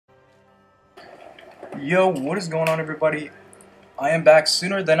Yo, what is going on, everybody? I am back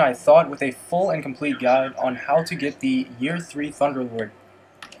sooner than I thought with a full and complete guide on how to get the Year 3 Thunderlord.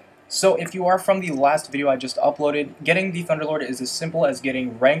 So if you are from the last video I just uploaded, getting the Thunderlord is as simple as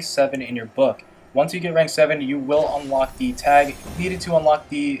getting rank 7 in your book. Once you get rank 7, you will unlock the tag needed to unlock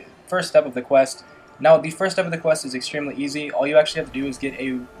the first step of the quest. Now, the first step of the quest is extremely easy. All you actually have to do is get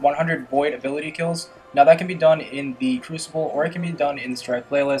a 100 Void ability kills. Now, that can be done in the Crucible, or it can be done in the Strike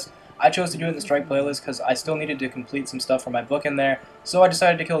playlist. I chose to do it in the Strike playlist because I still needed to complete some stuff for my book in there, so I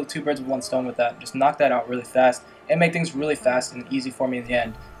decided to kill two birds with one stone with that. Just knock that out really fast, and make things really fast and easy for me in the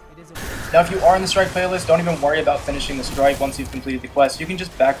end. Now, if you are in the Strike playlist, don't even worry about finishing the Strike once you've completed the quest. You can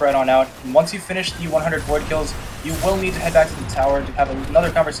just back right on out, and once you finish the 100 Void kills, you will need to head back to the tower to have another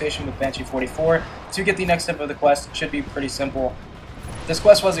conversation with Banshee 44 to get the next step of the quest. It should be pretty simple. This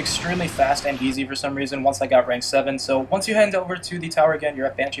quest was extremely fast and easy for some reason once I got rank 7, so once you head over to the tower again, you're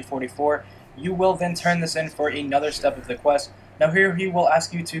at Banshee 44, you will then turn this in for another step of the quest. Now here he will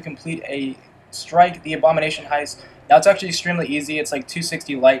ask you to complete a Strike, the Abomination Heist. Now it's actually extremely easy, it's like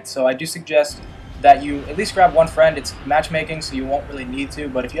 260 light, so I do suggest that you at least grab one friend. It's matchmaking, so you won't really need to,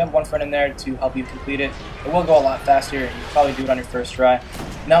 but if you have one friend in there to help you complete it, it will go a lot faster, and you can probably do it on your first try.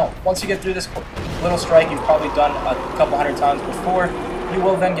 Now, once you get through this little Strike you've probably done a couple hundred times before, you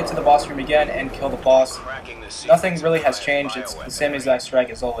will then get to the boss room again and kill the boss. Nothing really has changed, it's the same exact Strike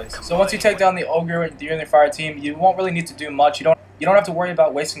as always. So once you take down the Ogre with the Earthen Fire team, you won't really need to do much. You don't have to worry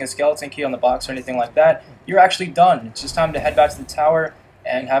about wasting a skeleton key on the box or anything like that. You're actually done. It's just time to head back to the tower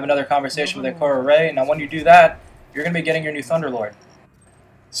and have another conversation with Akora Ray. Now when you do that, you're going to be getting your new Thunderlord.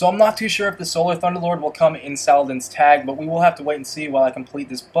 So I'm not too sure if the Solar Thunderlord will come in Saladin's tag, but we will have to wait and see while I complete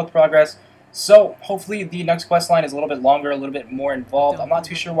this book progress. So hopefully the next quest line is a little bit longer, a little bit more involved. I'm not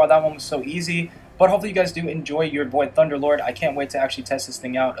too sure why that one was so easy, but hopefully you guys do enjoy your Void Thunderlord. I can't wait to actually test this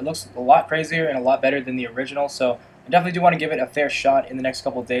thing out. It looks a lot crazier and a lot better than the original, so I definitely do want to give it a fair shot in the next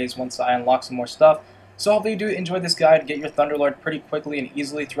couple days once I unlock some more stuff. So hopefully you do enjoy this guide, get your Thunderlord pretty quickly and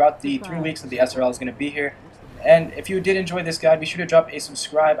easily throughout the 3 weeks that the SRL is going to be here. And if you did enjoy this guide, be sure to drop a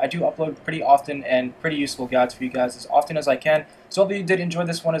subscribe. I do upload pretty often and pretty useful guides for you guys as often as I can. So hopefully you did enjoy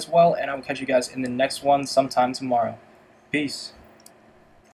this one as well, and I will catch you guys in the next one sometime tomorrow. Peace.